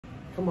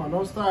Come on,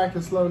 don't start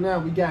acting slow now.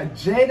 We got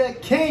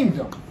Jada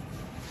Kingdom,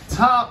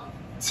 top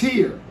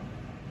tier.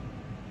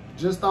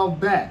 Just off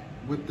bat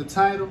with the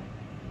title,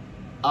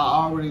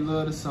 I already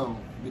love the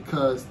song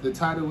because the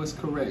title is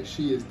correct.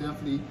 She is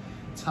definitely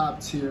top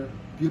tier,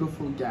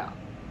 beautiful gal.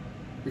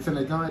 We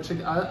finna go and check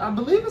it. I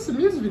believe it's a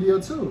music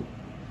video too.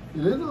 It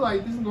looks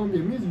like this is gonna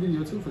be a music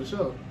video too for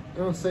sure.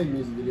 They don't say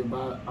music video,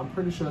 but I'm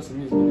pretty sure it's a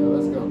music video.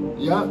 Let's go.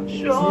 Yup,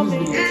 it's a music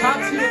video. Top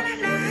tier.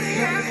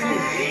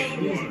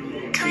 Music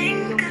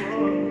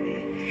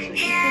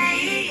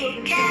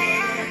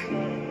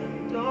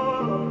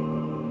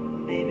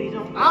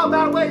video. Oh,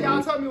 by the way,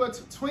 y'all told me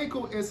what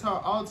Twinkle is her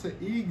alter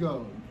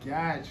ego.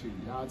 Got you.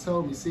 Y'all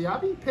told me. See, I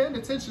be paying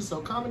attention,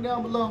 so comment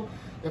down below.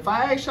 If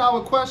I ask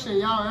y'all a question,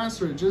 y'all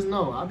answer it. Just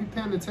know, I'll be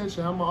paying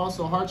attention. I'm gonna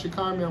also heart your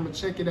comment. I'm gonna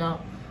check it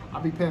out.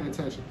 I'll be paying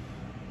attention.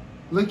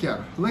 Look at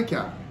her. Look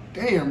at her.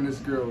 Damn, this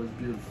girl is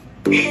beautiful.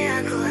 Here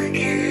I go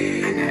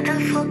again. Another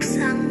folk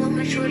song, but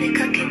my truly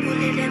cocky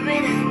bully them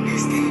will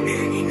understand.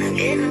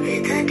 Again, a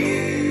bit of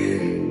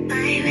them. My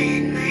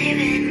man.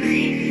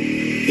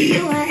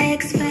 You are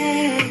expert.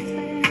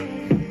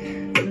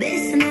 The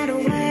best in all the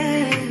world.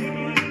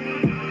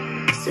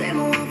 Swear I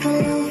want to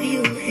love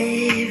you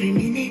every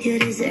minute. You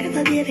deserve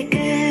a baby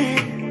girl.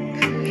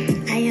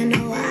 And you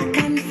know I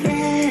can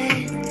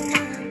flirt.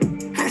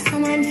 Ask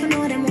someone for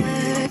know them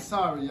words.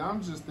 Sorry,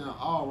 I'm just in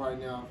awe right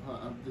now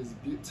of this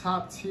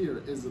top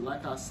tier. Is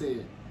like I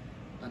said,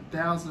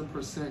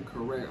 1000%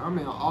 correct. I'm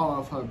in awe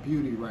of her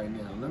beauty right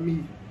now. Let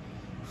me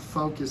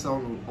focus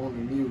on the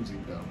music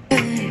though.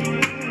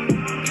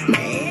 My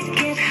head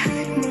get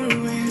hot more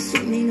when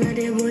swimming with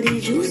the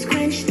body juice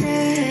quench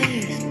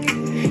thirst.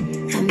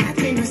 I'm not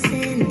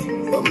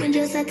innocent, but me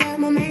just attack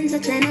my mind, so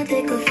try not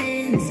take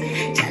offense.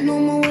 I know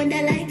more what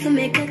I like to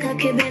make a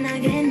cocky bend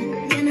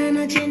again. You know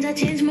no change, I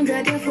change, my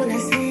God, you're full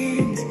of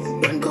sins.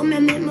 Run come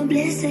and make my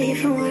bless, say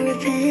if I want to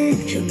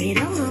repent. Show me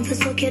the one for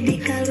suck your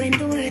dick, I'll win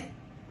the world.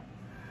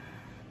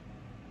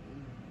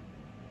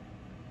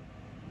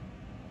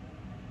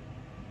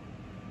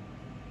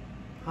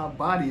 Her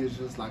body is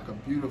just like a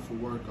beautiful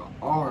work of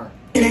art.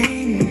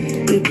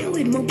 Prepare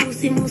with my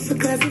pussy muscle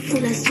cause it's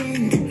full of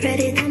strength.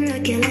 Ready and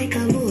rock you like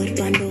a boat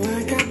on the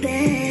water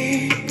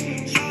bed.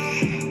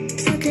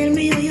 So tell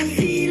me how you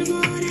feel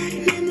about that.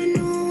 Let me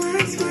know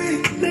what's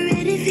one. We're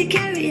ready for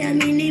carry a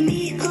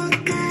mini-me, oh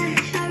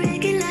gosh. A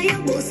regular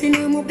your bossing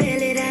on my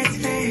belly, that's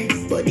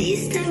facts. But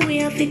this time we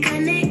have to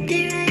connect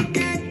it right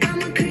that.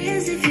 I'm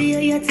crazy for you,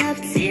 you're top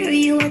tier,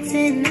 you a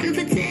 10. And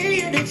for tell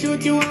you the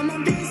truth, you are my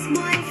best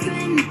boyfriend.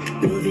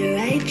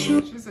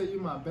 She said you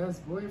my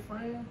best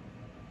boyfriend?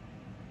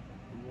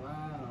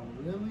 Wow,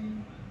 really?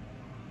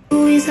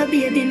 Who is a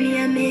baby me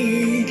a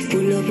man?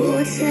 Pull up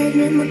outside,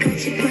 make me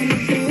catch you on the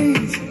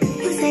fence.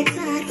 Was sex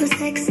hard, was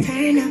sex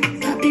turn up.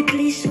 Papi,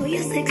 please show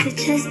your sexy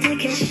chest,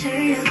 take your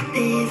shirt up,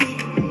 baby.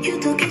 You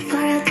took it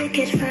far, I'll take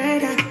it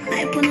further.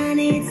 I put on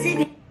it,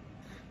 see.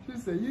 She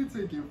said you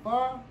take it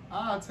far,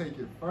 I'll take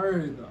it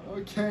further.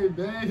 Okay,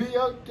 baby,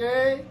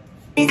 okay.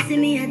 See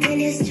me, I tell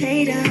you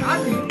straight up.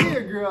 I can be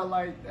a girl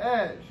like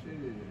that. Shit.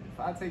 If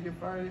I take it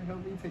further,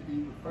 help me take it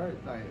even further.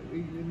 Like,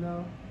 you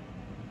know,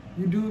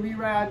 you do me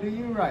right, I do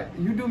you right.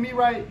 You do me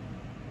right,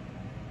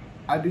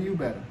 I do you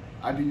better.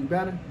 I do you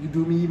better, you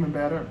do me even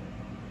better.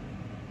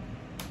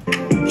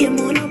 You're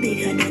more no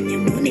bigger than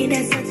your money,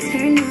 that's a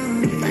turn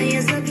on.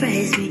 Fire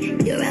surprise me,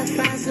 you're a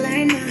fast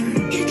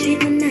learner. You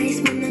treat me nice,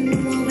 man, I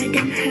know where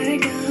them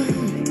heard of.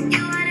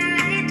 You are the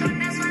right one,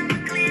 that's why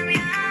I'm clear,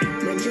 yeah.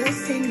 But just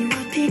send you a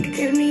pic,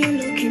 tell me you're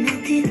looking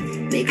at it.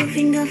 Make a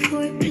finger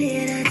for a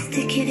play, that's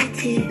sticky the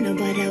tip. No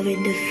bother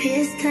with the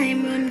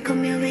FaceTime, run,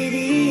 come here with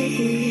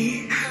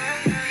it.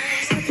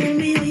 So tell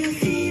me how you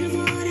feel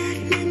about that,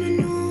 let me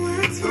know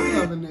what's I'm what.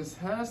 loving this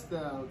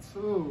hairstyle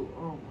too.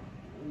 Oh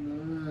my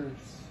goodness.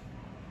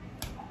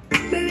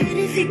 We're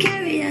ready for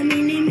carry a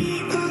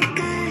mini-me, oh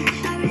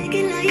gosh. A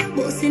regular your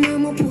bossing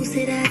on my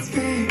pussy, that's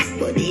facts.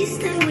 But this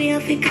time we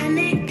have to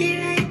connect it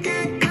right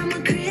that. I'm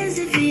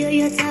crazy for you,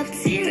 you're top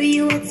tier,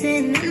 you a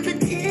 10. And for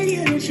tell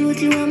you the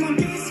truth, you are my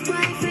best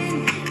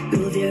boyfriend.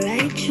 Love you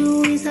right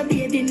true, is a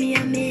baby me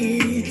a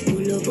miss.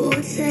 Pull up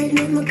outside,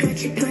 make me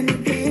catch you on the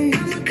bench.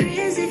 I'm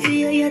crazy for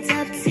you, you're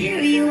top tier,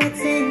 you a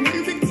 10.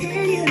 And for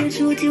tell you the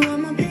truth, you are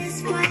my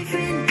best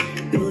boyfriend.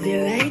 Love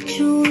you right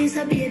true, is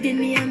a baby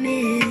me a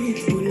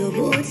miss. Pull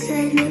up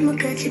outside, make me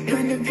catch you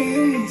on the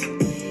bench.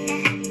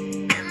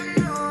 Let me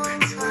know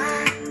what's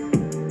what.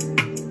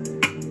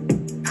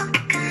 Oh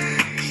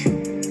gosh,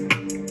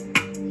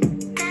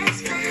 that's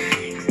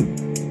facts.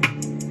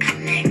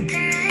 Connect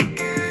it right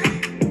there.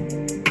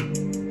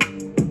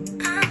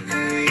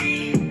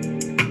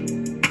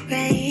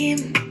 Rain,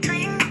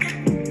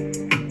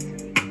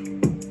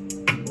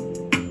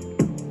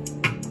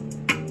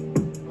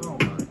 Oh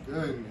my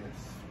goodness.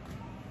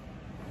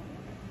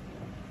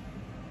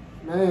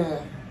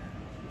 Man,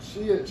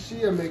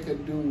 she'll make a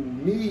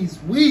dude knees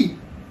weak.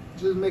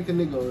 Just make a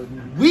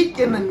nigga weak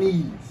in the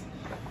knees.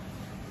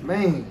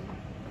 Man.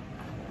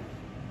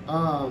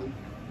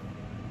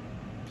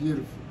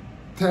 Beautiful.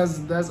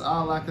 That's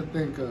all I could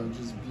think of.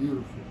 Just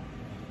beautiful.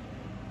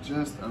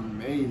 just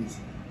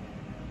amazing.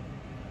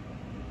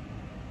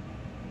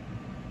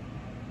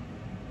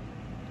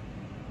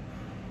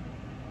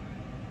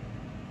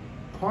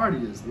 Party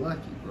is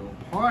lucky, bro.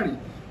 Party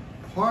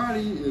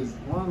is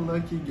one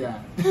lucky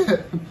guy.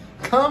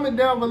 Comment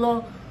down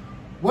below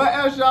what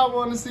else y'all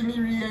want to see me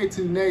react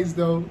to next,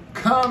 though.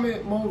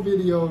 Comment more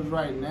videos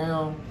right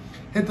now.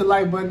 Hit the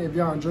like button if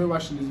y'all enjoy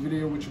watching this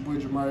video with your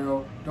boy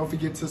Jamario. Don't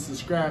forget to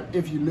subscribe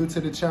if you're new to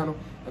the channel,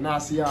 and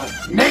I'll see y'all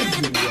next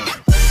video.